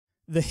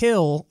The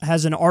Hill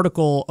has an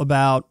article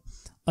about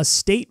a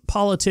state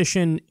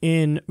politician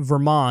in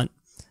Vermont,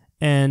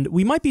 and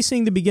we might be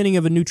seeing the beginning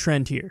of a new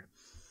trend here.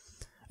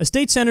 A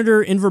state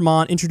senator in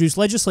Vermont introduced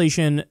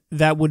legislation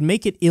that would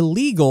make it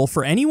illegal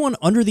for anyone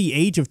under the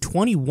age of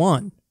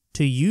 21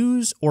 to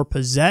use or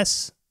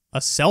possess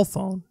a cell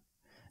phone.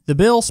 The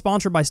bill,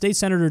 sponsored by State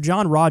Senator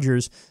John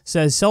Rogers,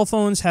 says cell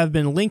phones have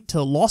been linked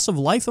to loss of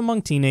life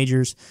among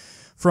teenagers,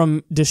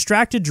 from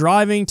distracted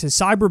driving to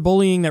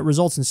cyberbullying that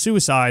results in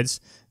suicides.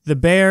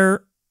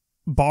 The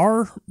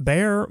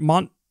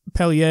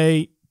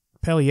Montpellier,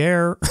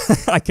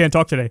 I can't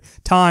talk today,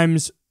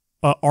 Times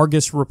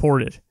Argus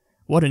reported.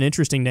 What an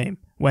interesting name,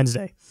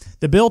 Wednesday.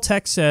 The bill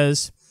text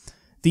says,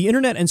 the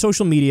internet and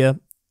social media,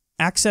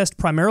 accessed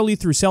primarily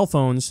through cell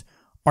phones,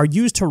 are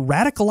used to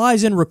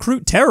radicalize and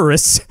recruit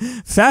terrorists,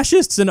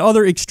 fascists, and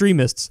other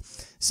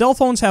extremists. Cell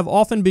phones have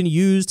often been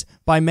used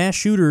by mass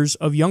shooters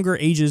of younger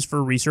ages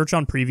for research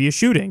on previous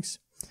shootings.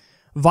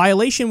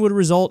 Violation would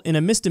result in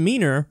a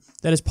misdemeanor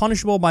that is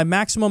punishable by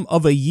maximum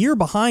of a year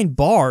behind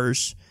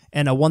bars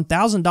and a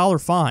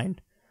 $1,000 fine.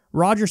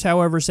 Rogers,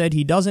 however, said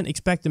he doesn't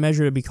expect the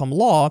measure to become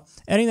law,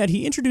 adding that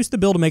he introduced the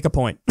bill to make a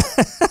point.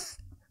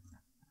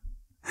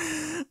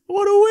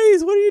 What a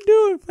waste. What are you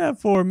doing that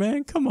for,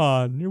 man? Come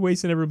on. You're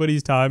wasting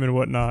everybody's time and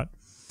whatnot.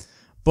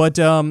 But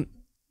I'm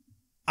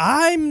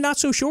not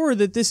so sure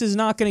that this is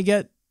not going to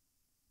get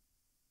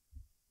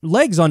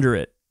legs under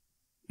it.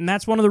 And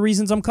that's one of the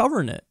reasons I'm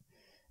covering it.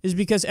 Is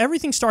because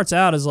everything starts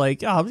out as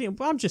like, oh,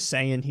 I'm just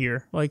saying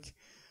here. Like,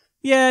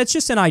 yeah, it's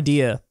just an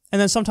idea. And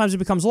then sometimes it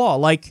becomes law.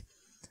 Like,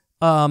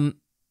 for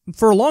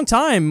a long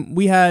time,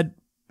 we had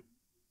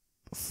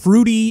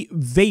fruity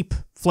vape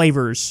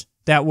flavors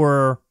that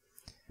were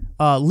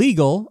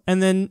legal,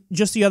 and then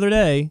just the other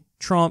day,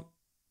 Trump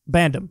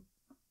banned them.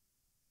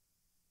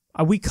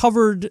 We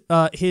covered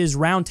his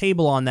round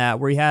table on that,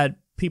 where he had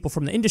people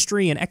from the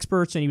industry and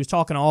experts, and he was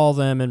talking to all of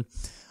them, and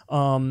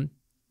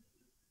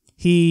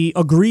he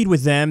agreed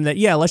with them that,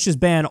 yeah, let's just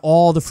ban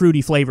all the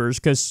fruity flavors,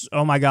 because,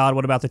 oh my God,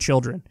 what about the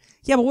children?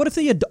 Yeah, but what if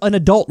an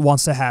adult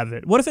wants to have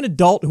it? What if an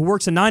adult who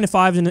works a 9 to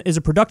 5 and is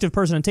a productive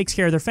person and takes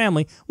care of their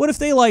family, what if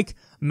they like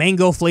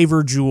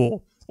mango-flavored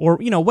Jewel? Or,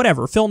 you know,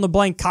 whatever,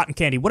 fill-in-the-blank cotton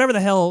candy, whatever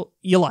the hell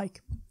you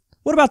like.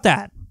 What about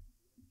that?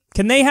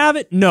 Can they have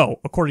it? No,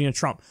 according to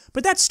Trump.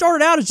 But that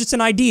started out as just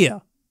an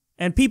idea,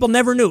 and people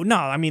never knew. No,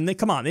 I mean,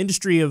 come on, the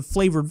industry of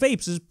flavored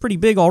vapes is pretty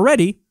big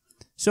already.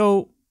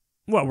 So,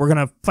 what, we're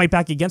going to fight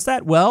back against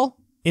that? Well,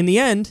 in the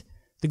end,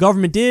 the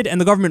government did,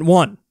 and the government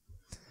won.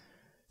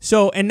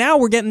 So, and now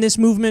we're getting this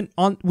movement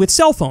on with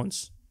cell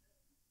phones.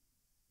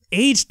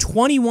 Age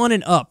 21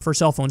 and up for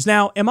cell phones.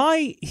 Now, am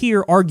I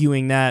here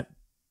arguing that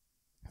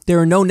there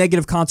are no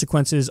negative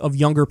consequences of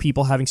younger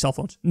people having cell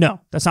phones?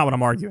 No, that's not what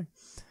I'm arguing.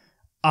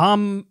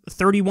 I'm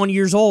 31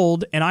 years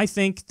old, and I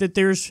think that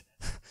there's,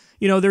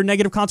 there are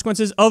negative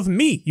consequences of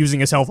me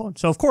using a cell phone.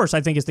 So, of course,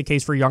 I think it's the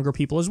case for younger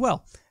people as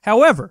well.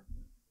 However,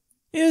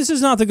 this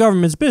is not the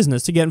government's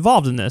business to get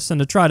involved in this and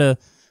to try to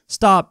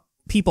stop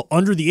people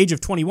under the age of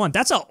 21.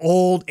 That's an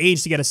old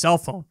age to get a cell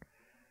phone.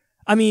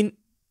 I mean,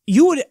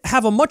 you would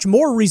have a much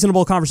more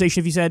reasonable conversation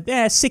if you said,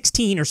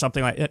 16 or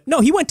something like that. No,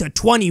 he went to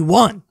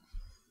 21.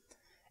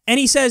 And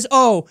he says,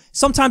 oh,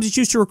 sometimes it's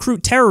used to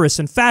recruit terrorists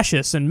and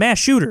fascists and mass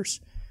shooters.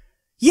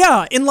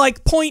 Yeah, in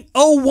like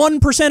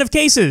 0.01% of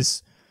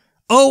cases.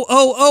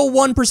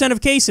 0.001% of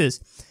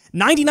cases.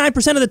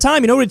 99% of the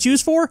time, you know what it's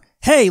used for?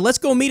 Hey, let's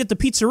go meet at the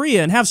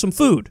pizzeria and have some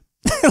food.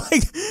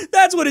 Like,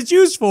 that's what it's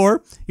used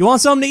for. You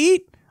want something to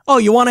eat? Oh,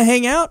 you want to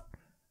hang out?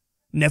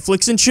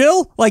 Netflix and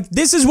chill? Like,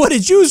 this is what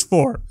it's used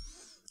for.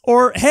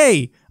 Or,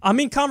 hey, I'm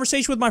in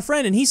conversation with my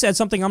friend and he said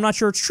something I'm not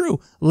sure it's true.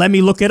 Let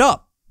me look it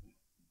up.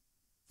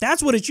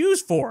 That's what it's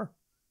used for.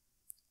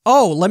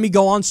 Oh, let me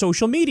go on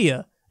social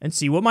media and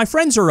see what my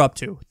friends are up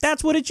to.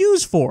 That's what it's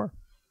used for.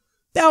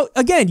 Now,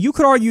 again, you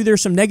could argue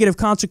there's some negative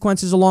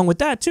consequences along with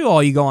that, too.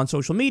 Oh, you go on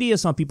social media,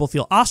 some people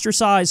feel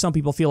ostracized, some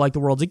people feel like the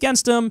world's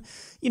against them.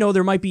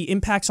 There might be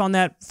impacts on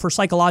that for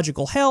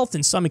psychological health,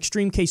 in some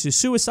extreme cases,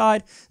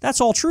 suicide.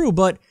 That's all true,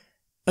 but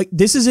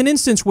this is an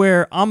instance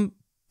where I'm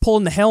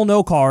pulling the hell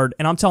no card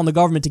and I'm telling the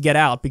government to get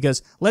out,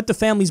 because let the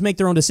families make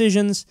their own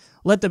decisions.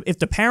 If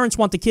the parents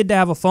want the kid to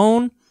have a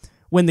phone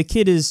when the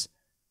kid is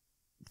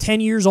 10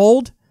 years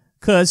old,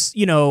 because,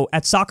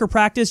 at soccer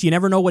practice, you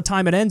never know what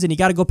time it ends, and you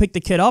got to go pick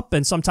the kid up,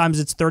 and sometimes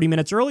it's 30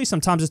 minutes early,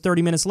 sometimes it's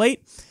 30 minutes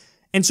late.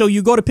 And so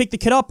you go to pick the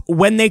kid up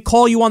when they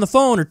call you on the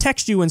phone or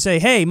text you and say,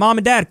 hey, mom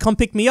and dad, come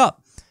pick me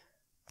up.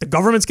 The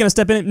government's going to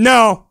step in.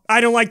 No, I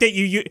don't like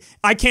that.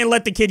 I can't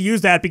let the kid use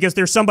that because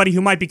there's somebody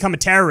who might become a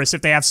terrorist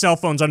if they have cell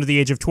phones under the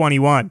age of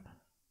 21.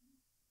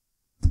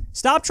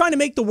 Stop trying to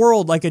make the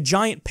world like a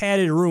giant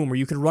padded room where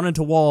you can run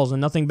into walls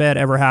and nothing bad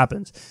ever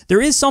happens.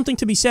 There is something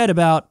to be said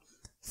about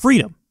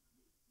freedom.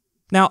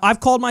 Now, I've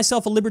called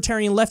myself a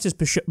libertarian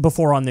leftist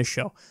before on this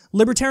show.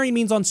 Libertarian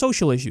means on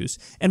social issues.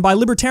 And by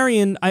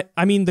libertarian,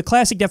 I mean the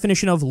classic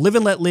definition of live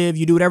and let live.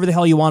 You do whatever the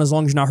hell you want as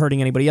long as you're not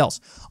hurting anybody else.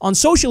 On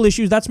social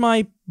issues, that's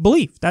my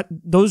belief.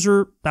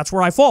 That's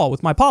where I fall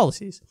with my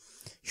policies.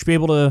 You should be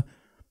able to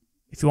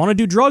If you want to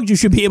do drugs, you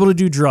should be able to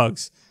do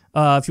drugs.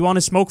 If you want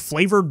to smoke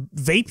flavored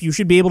vape, you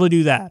should be able to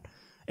do that.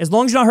 As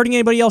long as you're not hurting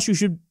anybody else, you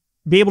should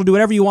be able to do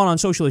whatever you want on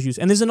social issues.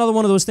 And there's another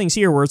one of those things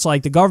here where it's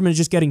like the government is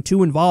just getting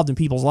too involved in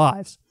people's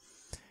lives.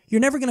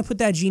 You're never going to put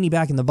that genie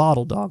back in the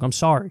bottle, dog. I'm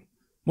sorry.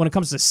 When it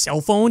comes to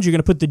cell phones, you're going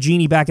to put the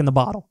genie back in the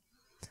bottle.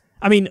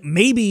 I mean,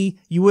 maybe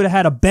you would have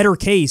had a better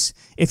case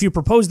if you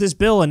proposed this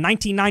bill in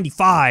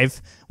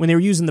 1995 when they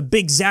were using the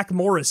big Zach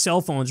Morris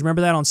cell phones.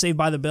 Remember that on Saved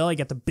by the Bell? You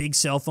got the big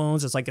cell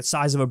phones. It's like the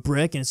size of a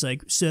brick, and it's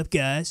like, sup,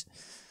 guys?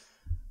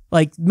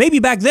 Like, maybe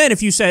back then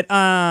if you said,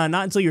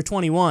 not until you're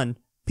 21,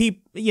 it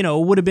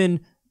would have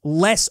been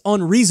less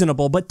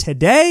unreasonable. But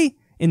today,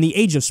 in the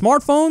age of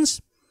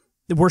smartphones,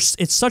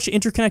 it's such an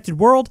interconnected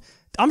world,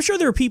 I'm sure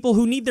there are people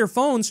who need their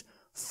phones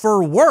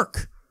for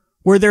work,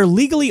 where they're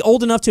legally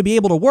old enough to be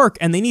able to work,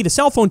 and they need a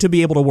cell phone to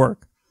be able to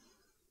work.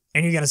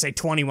 And you're going to say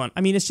 21.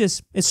 I mean,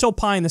 it's so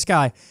pie in the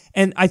sky.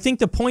 And I think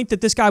the point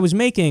that this guy was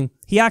making,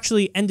 he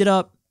actually ended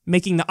up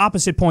making the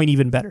opposite point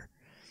even better.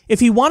 If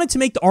he wanted to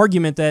make the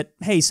argument that,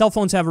 hey, cell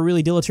phones have a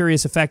really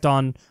deleterious effect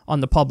on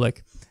the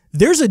public,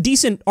 there's a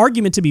decent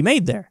argument to be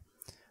made there.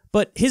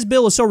 But his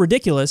bill is so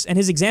ridiculous, and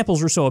his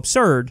examples are so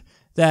absurd,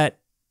 that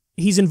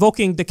he's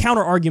invoking the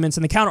counter-arguments,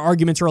 and the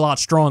counter-arguments are a lot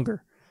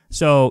stronger.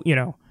 So,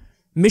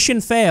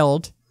 mission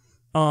failed.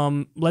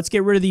 Let's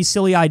get rid of these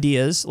silly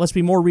ideas. Let's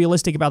be more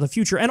realistic about the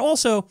future. And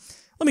also,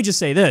 let me just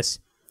say this.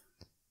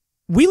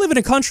 We live in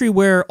a country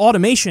where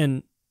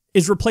automation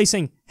is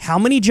replacing how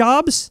many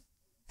jobs?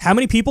 How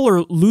many people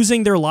are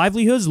losing their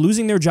livelihoods,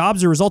 losing their jobs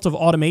as a result of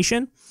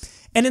automation?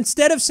 And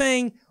instead of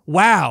saying,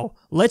 wow,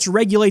 let's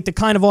regulate the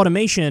kind of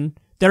automation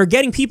that are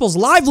getting people's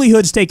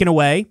livelihoods taken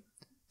away,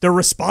 the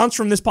response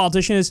from this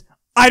politician is,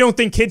 I don't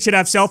think kids should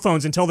have cell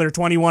phones until they're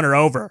 21 or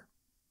over.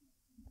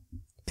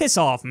 Piss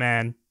off,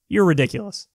 man. You're ridiculous.